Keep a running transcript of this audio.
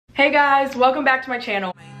Hey guys, welcome back to my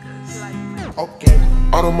channel. Okay,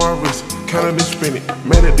 out of my wrist, kinda spinning,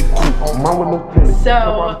 made it the coupe, mine with no tennis.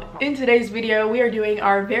 So, in today's video, we are doing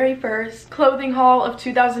our very first clothing haul of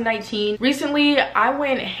 2019. Recently, I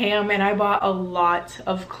went ham and I bought a lot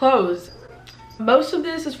of clothes. Most of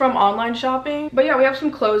this is from online shopping, but yeah, we have some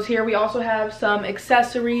clothes here. We also have some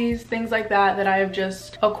accessories, things like that I have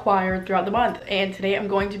just acquired throughout the month, and today I'm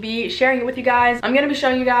going to be sharing it with you guys. I'm going to be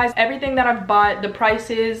showing you guys everything that I've bought, the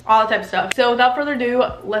prices, all that type of stuff. So without further ado,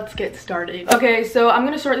 let's get started. Okay, so I'm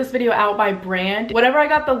going to sort this video out by brand. Whatever I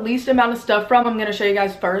got the least amount of stuff from, I'm going to show you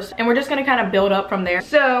guys first, and we're just going to kind of build up from there.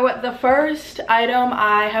 So the first item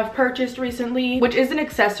I have purchased recently, which is an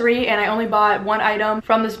accessory, and I only bought one item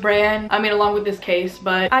from this brand, I mean along with this case,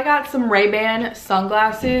 but I got some Ray-Ban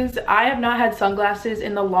sunglasses. I have not had sunglasses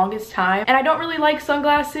in the longest time, and I don't really like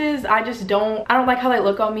sunglasses. I don't like how they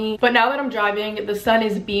look on me, but now that I'm driving, the sun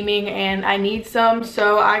is beaming and I need some,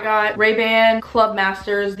 so I got Ray-Ban Club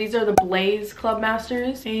Masters. These are the Blaze Club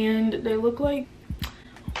Masters, and they look like,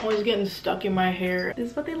 always getting stuck in my hair.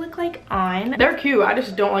 This is what they look like on. They're cute. I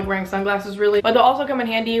just don't like wearing sunglasses really, but they'll also come in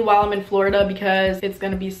handy while I'm in Florida because it's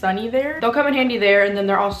gonna be sunny there. They'll come in handy there, and then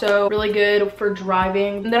they're also really good for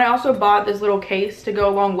driving. And then I also bought this little case to go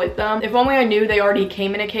along with them. If only I knew they already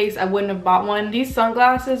came in a case, I wouldn't have bought one. These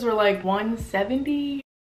sunglasses were like $170.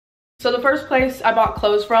 So the first place I bought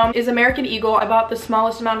clothes from is American Eagle. I bought the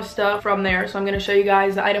smallest amount of stuff from there, so I'm going to show you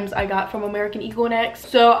guys the items I got from American Eagle next.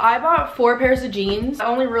 So I bought 4 pairs of jeans. I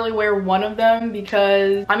only really wear one of them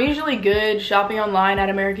because I'm usually good shopping online at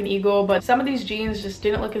American Eagle, but some of these jeans just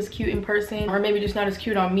didn't look as cute in person, or maybe just not as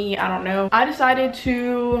cute on me, I don't know. I decided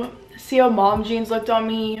to see how mom jeans looked on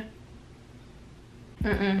me.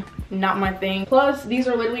 Not my thing. Plus, these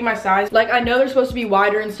are literally my size. Like, I know they're supposed to be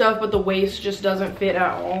wider and stuff, but the waist just doesn't fit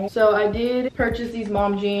at all. So I did purchase these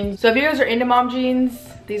mom jeans. So if you guys are into mom jeans,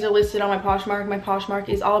 these are listed on my Poshmark. My Poshmark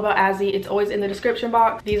is all about Azzy. It's always in the description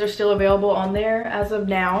box. These are still available on there as of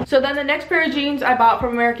now. So then the next pair of jeans I bought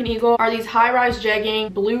from American Eagle are these high-rise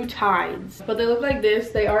jegging blue tides. But they look like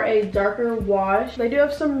this. They are a darker wash. They do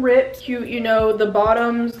have some rips. Cute, you know, the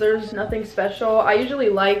bottoms, there's nothing special. I usually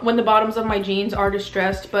like when the bottoms of my jeans are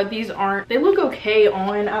distressed, but these aren't. They look okay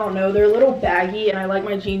on. I don't know. They're a little baggy, and I like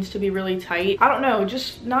my jeans to be really tight. I don't know,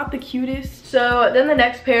 just not the cutest. So then the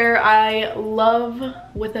next pair I love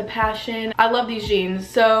with a passion. I love these jeans.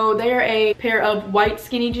 So they are a pair of white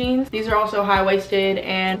skinny jeans. These are also high-waisted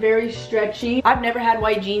and very stretchy. I've never had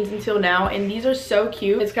white jeans until now, and these are so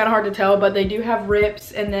cute. It's kind of hard to tell, but they do have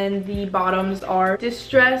rips, and then the bottoms are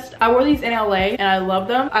distressed. I wore these in LA and I love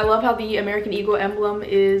them. I love how the American Eagle emblem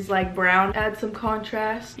is like brown, adds some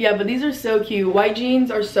contrast. Yeah, but these are so cute. White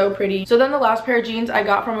jeans are so pretty. So then the last pair of jeans I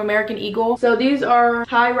got from American Eagle. So these are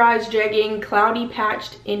high-rise jegging cloudy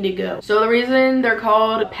patched indigo. So the reason they're called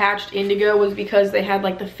patched indigo was because they had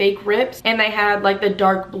like the fake rips, and they had like the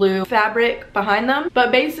dark blue fabric behind them.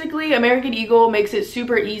 But basically American Eagle makes it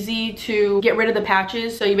super easy to get rid of the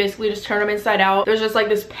patches. So you basically just turn them inside out. There's just like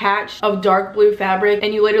this patch of dark blue fabric,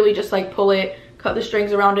 and you literally just like pull it, cut the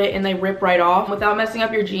strings around it, and they rip right off without messing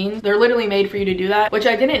up your jeans. They're literally made for you to do that, which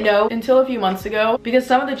I didn't know until a few months ago, because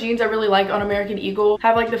some of the jeans I really like on American Eagle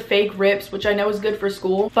have like the fake rips, which I know is good for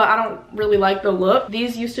school, but I don't really like the look.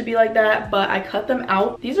 These used to be like that, but I cut them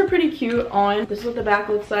out. These are pretty cute on. This is what the back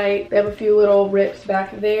looks like. They have a few little rips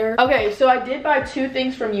back there. Okay, so I did buy 2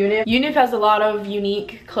 things from Unif. Unif has a lot of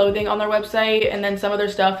unique clothing on their website, and then some of their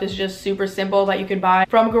stuff is just super simple that you could buy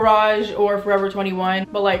from Garage or Forever 21,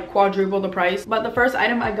 but like quadruple the price. But the first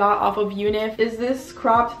item I got off of Unif is this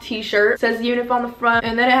cropped t-shirt. It says Unif on the front,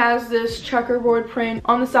 and then it has this checkerboard print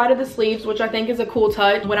on the side of the sleeves, which I think is a cool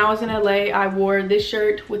touch. When I was in LA, I wore this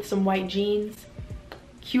shirt with some white jeans.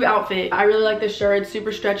 Cute outfit. I really like this shirt. It's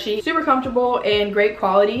super stretchy, super comfortable, and great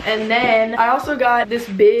quality. And then I also got this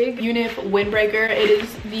big Unif windbreaker. It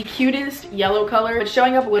is the cutest yellow color. It's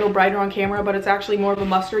showing up a little brighter on camera, but it's actually more of a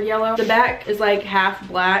mustard yellow. The back is like half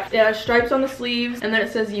black. It has stripes on the sleeves, and then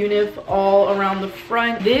it says Unif all around the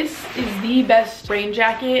front. This is the best rain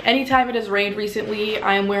jacket. Anytime it has rained recently,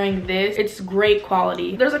 I am wearing this. It's great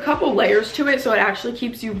quality. There's a couple layers to it, so it actually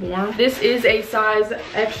keeps you warm. This is a size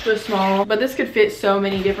extra small, but this could fit so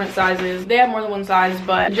many different sizes. They have more than one size,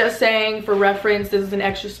 but just saying for reference, this is an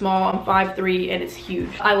extra small. I'm 5'3", and it's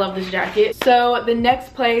huge. I love this jacket. So the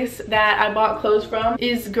next place that I bought clothes from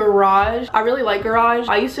is Garage. I really like Garage.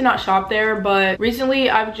 I used to not shop there, but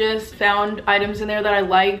recently I've just found items in there that I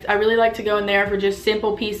liked. I really like to go in there for just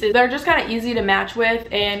simple pieces that are just kind of easy to match with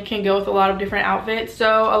and can go with a lot of different outfits.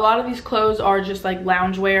 So a lot of these clothes are just like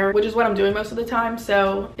loungewear, which is what I'm doing most of the time,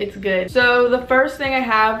 so it's good. So the first thing I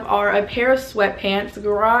have are a pair of sweatpants.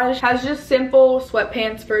 Garage has just simple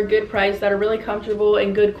sweatpants for a good price that are really comfortable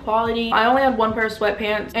and good quality. I only had one pair of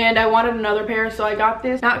sweatpants and I wanted another pair, so I got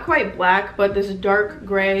this not quite black but this dark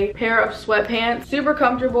gray pair of sweatpants. Super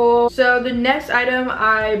comfortable. So the next item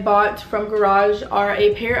I bought from Garage are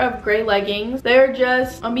a pair of gray leggings. They're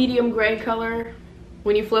just a medium gray color.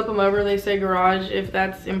 When you flip them over, they say Garage. If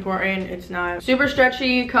that's important, it's not. Super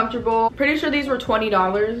stretchy, comfortable. Pretty sure these were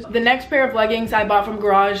 $20. The next pair of leggings I bought from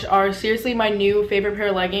Garage are seriously my new favorite pair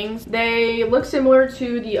of leggings. They look similar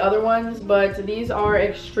to the other ones, but these are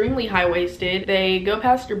extremely high-waisted. They go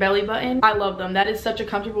past your belly button. I love them. That is such a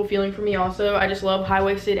comfortable feeling for me also. I just love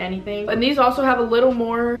high-waisted anything. And these also have a little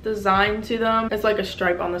more design to them. It's like a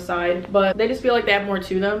stripe on the side, but they just feel like they have more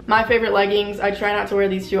to them. My favorite leggings. I try not to wear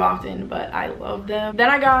these too often, but I love them. Then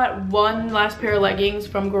I got one last pair of leggings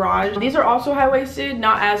from Garage. These are also high-waisted,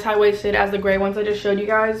 not as high-waisted as the gray ones I just showed you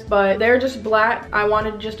guys, but they're just black. I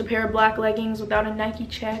wanted just a pair of black leggings without a Nike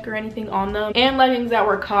check or anything on them, and leggings that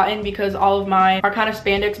were cotton because all of mine are kind of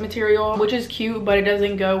spandex material, which is cute, but it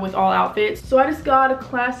doesn't go with all outfits. So I just got a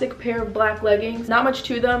classic pair of black leggings. Not much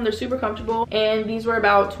to them. They're super comfortable, and these were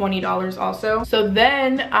about $20 also. So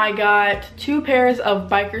then I got two pairs of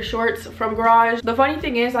biker shorts from Garage. The funny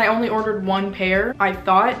thing is I only ordered one pair, I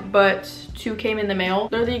thought, but two came in the mail.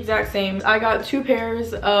 They're the exact same. I got two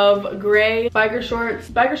pairs of gray biker shorts.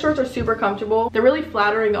 Biker shorts are super comfortable. They're really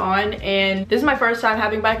flattering on, and this is my first time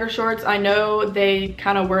having biker shorts. I know they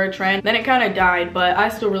kind of were a trend, then it kind of died, but I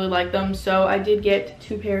still really like them, so I did get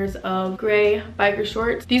two pairs of gray biker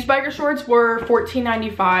shorts. These biker shorts were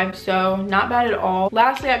 $14.95, so not bad at all.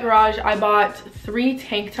 Lastly, at Garage I bought 3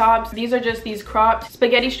 tank tops. These are just these cropped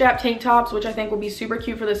spaghetti strap tank tops, which I think will be super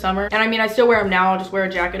cute for the summer. And I mean, I still wear them now. I'll just wear a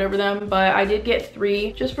jacket over them, but I did get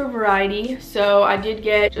 3 just for variety. So I did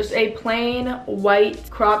get just a plain white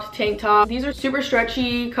cropped tank top. These are super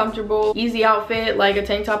stretchy, comfortable, easy outfit, like a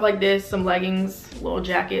tank top like this, some leggings, little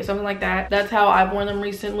jacket, something like that. That's how I've worn them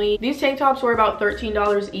recently. These tank tops were about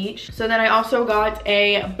 $13 each. So then I also got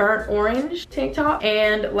a burnt orange tank top,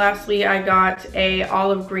 and lastly I got a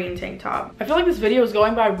olive green tank top. I feel like this video is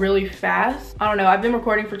going by really fast. I don't know, I've been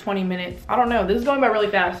recording for 20 minutes. I don't know, this is going by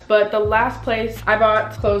really fast. But the last place I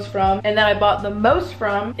bought clothes from, and that I bought the most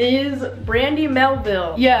from, is Brandy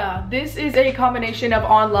Melville. Yeah, this is a combination of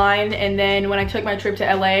online, and then when I took my trip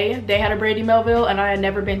to LA, they had a Brandy Melville, and I had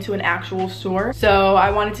never been to an actual store, so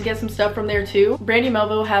I wanted to get some stuff from there too. Brandy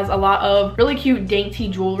Melville has a lot of really cute dainty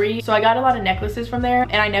jewelry, so I got a lot of necklaces from there,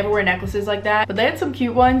 and I never wear necklaces like that, but they had some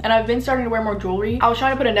cute ones, and I've been starting to wear more jewelry. I was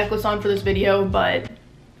trying to put a necklace on for this video, but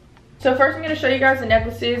so first I'm going to show you guys the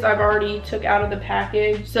necklaces I've already took out of the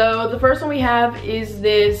package. So the first one we have is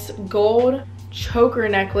this gold choker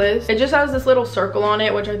necklace. It just has this little circle on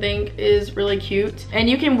it, which I think is really cute, and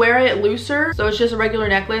you can wear it looser, so it's just a regular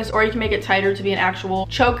necklace, or you can make it tighter to be an actual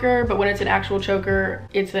choker, but when it's an actual choker,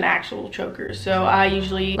 it's an actual choker. So I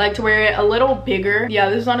usually like to wear it a little bigger. Yeah,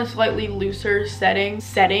 this is on a slightly looser setting.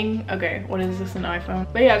 Okay, what is this, an iPhone?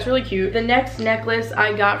 But yeah, it's really cute. The next necklace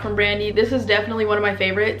I got from Brandy, this is definitely one of my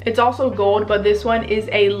favorites. It's also gold, but this one is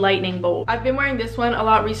a lightning bolt. I've been wearing this one a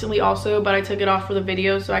lot recently also, but I took it off for the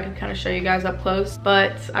video so I could kind of show you guys up close.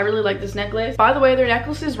 But I really like this necklace. By the way, their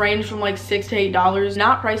necklaces range from like $6 to $8.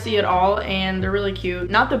 Not pricey at all, and they're really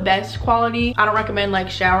cute. Not the best quality. I don't recommend like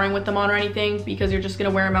showering with them on or anything because you're just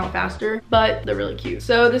gonna wear them out faster, but they're really cute.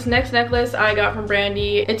 So this next necklace I got from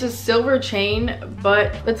Brandy, it's a silver chain,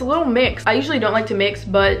 but it's a little mixed. I usually don't like to mix,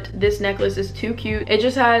 but this necklace is too cute. It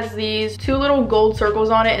just has these 2 little gold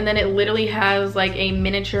circles on it, and then it literally has like a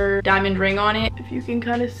miniature diamond ring on it, if you can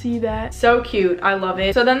kind of see that. So cute, I love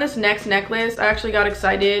it. So then this next necklace, I actually got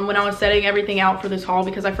excited when I was setting everything out for this haul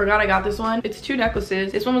because I forgot I got this one. It's 2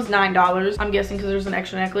 necklaces. This one was $9, I'm guessing because there's an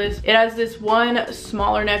extra necklace. It has this one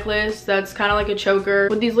smaller necklace that's kind of like a choker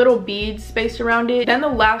with these little beads spaced around it. Then the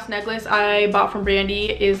last necklace I bought from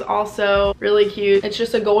Brandy is also really cute. It's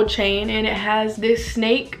just a gold chain, and it has this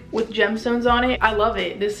snake with gemstones on it. I love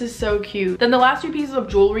it. This is so cute. Then the last 2 pieces of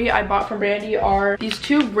jewelry I bought from Brandy are these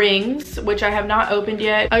 2 rings, which I have not opened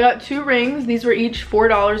yet. I got 2 rings. These were each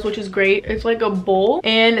 $4, which is great. It's like a bowl,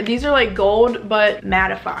 and these are like gold but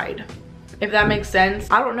mattified, if that makes sense.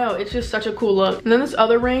 I don't know, it's just such a cool look. And then this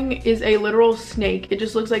other ring is a literal snake. It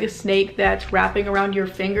just looks like a snake that's wrapping around your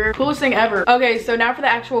finger. Coolest thing ever. Okay, so now for the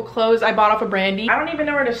actual clothes I bought off of Brandy. I don't even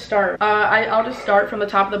know where to start. I'll just start from the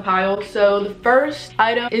top of the pile. So the first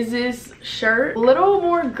item is this shirt. A little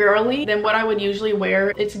more girly than what I would usually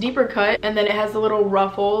wear. It's deeper cut, and then it has the little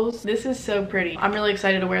ruffles. This is so pretty. I'm really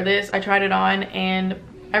excited to wear this. I tried it on, and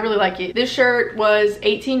I really like it. This shirt was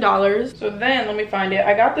 $18. So then let me find it.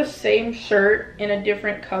 I got the same shirt in a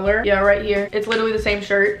different color. Yeah, right here. It's literally the same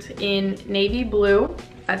shirt in navy blue.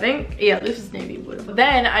 I think, yeah, this is navy blue.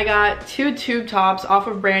 Then I got two tube tops off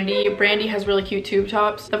of Brandy. Brandy has really cute tube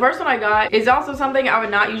tops. The first one I got is also something I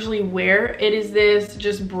would not usually wear. It is this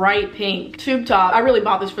just bright pink tube top. I really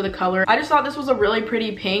bought this for the color. I just thought this was a really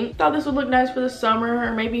pretty pink. Thought this would look nice for the summer,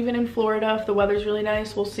 or maybe even in Florida if the weather's really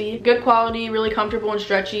nice. We'll see. Good quality, really comfortable and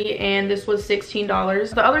stretchy, and this was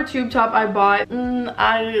 $16. The other tube top I bought,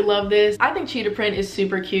 I love this. I think cheetah print is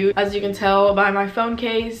super cute, as you can tell by my phone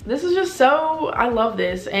case. This is just so, I love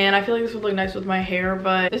this, and I feel like this would look nice with my hair,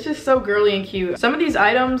 but it's just so girly and cute. Some of these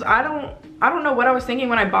items, I don't know what I was thinking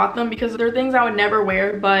when I bought them, because they're things I would never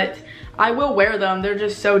wear, but I will wear them. They're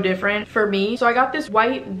just so different for me. So I got this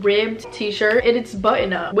white ribbed t-shirt and it's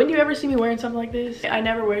button up. When do you ever see me wearing something like this? I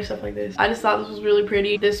never wear stuff like this. I just thought this was really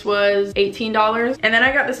pretty. This was $18. And then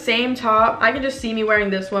I got the same top. I can just see me wearing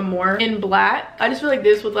this one more in black. I just feel like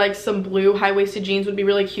this with like some blue high-waisted jeans would be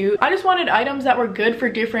really cute. I just wanted items that were good for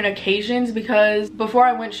different occasions, because before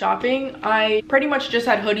I went shopping, I pretty much just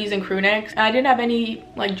had hoodies and crew necks, and I didn't have any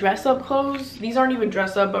like dress up clothes. These aren't even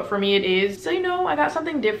dress up, but for me it is. So, you know, I got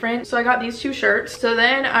something different. So I got these two shirts. So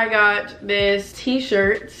then I got this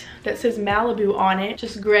t-shirt that says Malibu on it,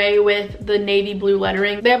 just gray with the navy blue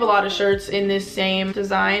lettering. They have a lot of shirts in this same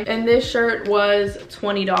design, and this shirt was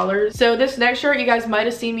 $20. So this next shirt you guys might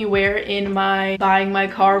have seen me wear in my buying my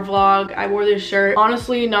car vlog. I wore this shirt,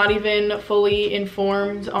 honestly not even fully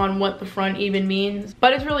informed on what the front even means,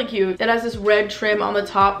 but it's really cute. It has this red trim on the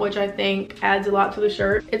top, which I think adds a lot to the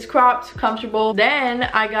shirt. It's cropped, comfortable. Then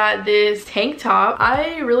I got this tank top.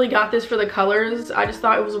 I really got this for the colors. I just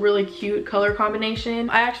thought it was a really cute color combination.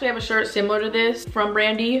 I actually have a shirt similar to this from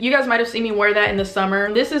Brandy. You guys might have seen me wear that in the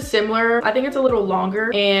summer. This is similar. I think it's a little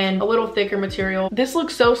longer and a little thicker material. This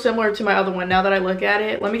looks so similar to my other one now that I look at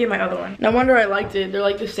it. Let me get my other one. No wonder I liked it. They're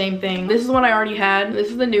like the same thing. This is the one I already had. This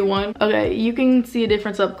is the new one. Okay, you can see a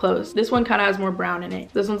difference up close. This one kind of has more brown in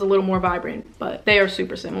it. This one's a little more vibrant, but they are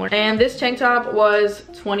super similar. And this tank top was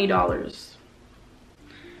 $20.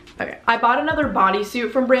 Okay, I bought another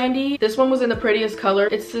bodysuit from Brandy. This one was in the prettiest color.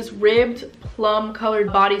 It's this ribbed plum colored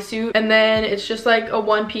bodysuit, and then it's just like a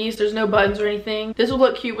one piece. There's no buttons or anything. This would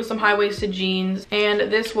look cute with some high-waisted jeans,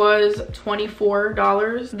 and this was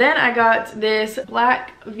 $24. Then I got this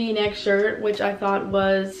black v-neck shirt, which I thought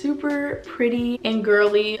was super pretty and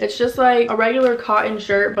girly. It's just like a regular cotton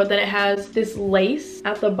shirt, but then it has this lace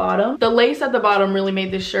at the bottom. The lace at the bottom really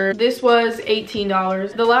made this shirt. This was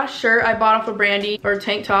 $18. The last shirt I bought off of Brandy, or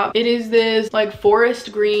tank top, it is this like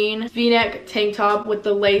forest green v-neck tank top with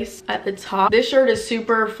the lace at the top. This shirt is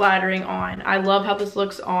super flattering on. I love how this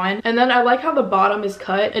looks on. And then I like how the bottom is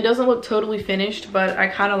cut. It doesn't look totally finished, but I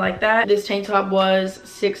kind of like that. This tank top was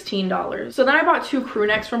 $16. So then I bought two crew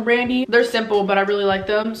necks from Brandy. They're simple, but I really like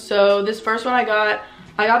them. So this first one I got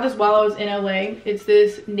this while I was in LA. It's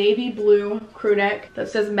this navy blue crew neck that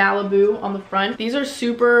says Malibu on the front. These are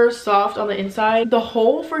super soft on the inside. The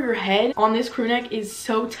hole for your head on this crew neck is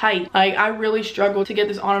so tight. Like, I really struggle to get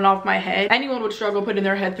this on and off my head. Anyone would struggle putting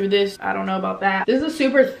their head through this. I don't know about that. This is a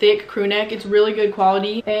super thick crew neck. It's really good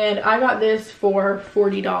quality, and I got this for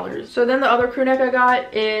 $40. So then the other crew neck I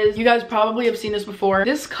got is, you guys probably have seen this before.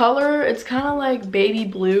 This color, it's kind of like baby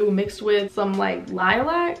blue mixed with some like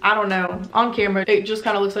lilac. I don't know. On camera, it just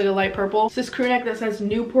kind of looks like a light purple. It's this crew neck that says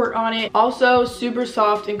Newport on it. Also super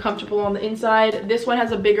soft and comfortable on the inside. This one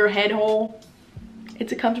has a bigger head hole.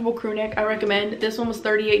 It's a comfortable crew neck. I recommend. This one was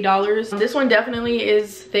 $38. This one definitely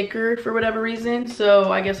is thicker for whatever reason,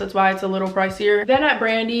 so I guess that's why it's a little pricier. Then at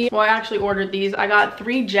Brandy, well, I actually ordered these. I got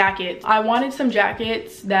 3 jackets. I wanted some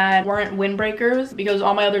jackets that weren't windbreakers, because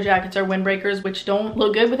all my other jackets are windbreakers, which don't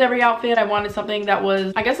look good with every outfit. I wanted something that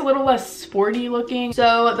was, I guess, a little less sporty looking.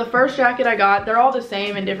 So the first jacket I got, they're all the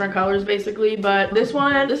same in different colors basically, but this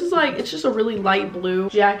one, this is like, it's just a really light blue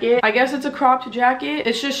jacket. I guess it's a cropped jacket.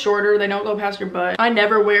 It's just shorter. They don't go past your butt. I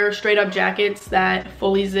never wear straight up jackets that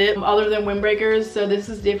fully zip other than windbreakers, so this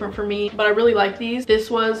is different for me, but I really like these. This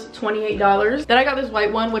was $28. Then I got this white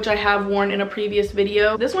one, which I have worn in a previous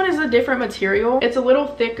video. This one is a different material. It's a little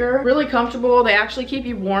thicker, really comfortable. They actually keep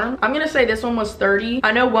you warm. I'm gonna say this one was $30.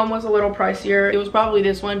 I know one was a little pricier. It was probably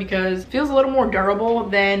this one because it feels a little more durable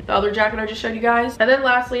than the other jacket I just showed you guys. And then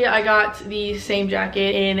lastly, I got the same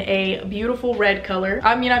jacket in a beautiful red color.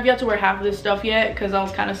 I mean, I've yet to wear half of this stuff yet because I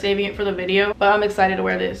was kind of saving it for the video, but I'm excited to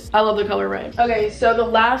wear this. I love the color red. Okay, so the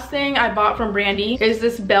last thing I bought from Brandy is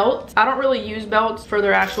this belt. I don't really use belts for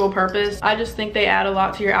their actual purpose. I just think they add a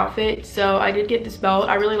lot to your outfit. So I did get this belt.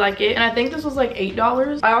 I really like it. And I think this was like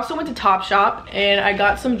 $8. I also went to Topshop and I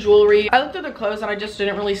got some jewelry. I looked through the clothes and I just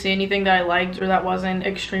didn't really see anything that I liked or that wasn't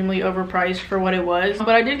extremely overpriced for what it was.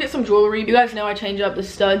 But I did get some jewelry. You guys know I change up the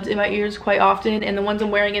studs in my ears quite often, and the ones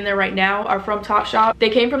I'm wearing in there right now are from Topshop. They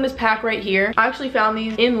came from this pack right here. I actually found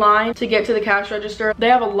these in line to get to the cash register. They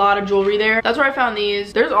have a lot of jewelry there. That's where I found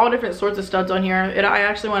these. There's all different sorts of studs on here, and I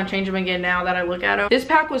actually want to change them again now that I look at them. This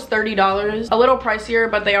pack was $30. A little pricier,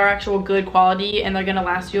 but they are actual good quality and they're gonna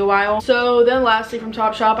last you a while. So then lastly from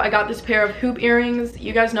Topshop, I got this pair of hoop earrings.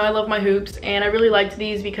 You guys know I love my hoops, and I really liked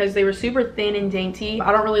these because they were super thin and dainty.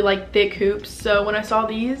 I don't really like thick hoops, so when I saw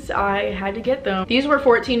these, I had to get them. These were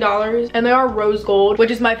 $14 and they are rose gold,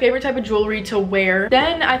 which is my favorite type of jewelry to wear.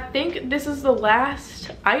 Then I think this is the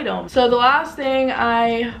last item. So the last thing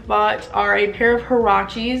I bought are a pair of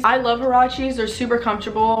Huaraches. I love Huaraches. They're super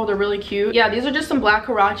comfortable. They're really cute. Yeah, these are just some black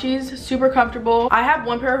Huaraches, super comfortable. I have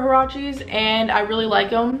one pair of Huaraches and I really like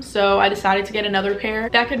them, so I decided to get another pair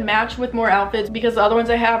that could match with more outfits because the other ones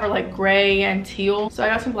I have are like gray and teal, so I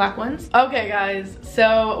got some black ones. Okay guys,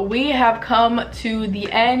 so we have come to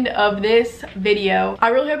the end of this video. I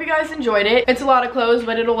really hope you guys enjoyed it. It's a lot of clothes,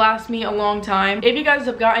 but it'll last me a long time. If you guys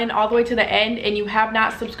have gotten all the way to the end and you have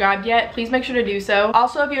not subscribed yet, please make sure to do so.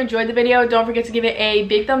 Also, if you enjoyed the video, don't forget to give it a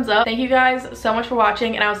big thumbs up. Thank you guys so much for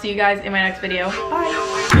watching, and I'll see you guys in my next video.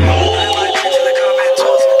 Bye.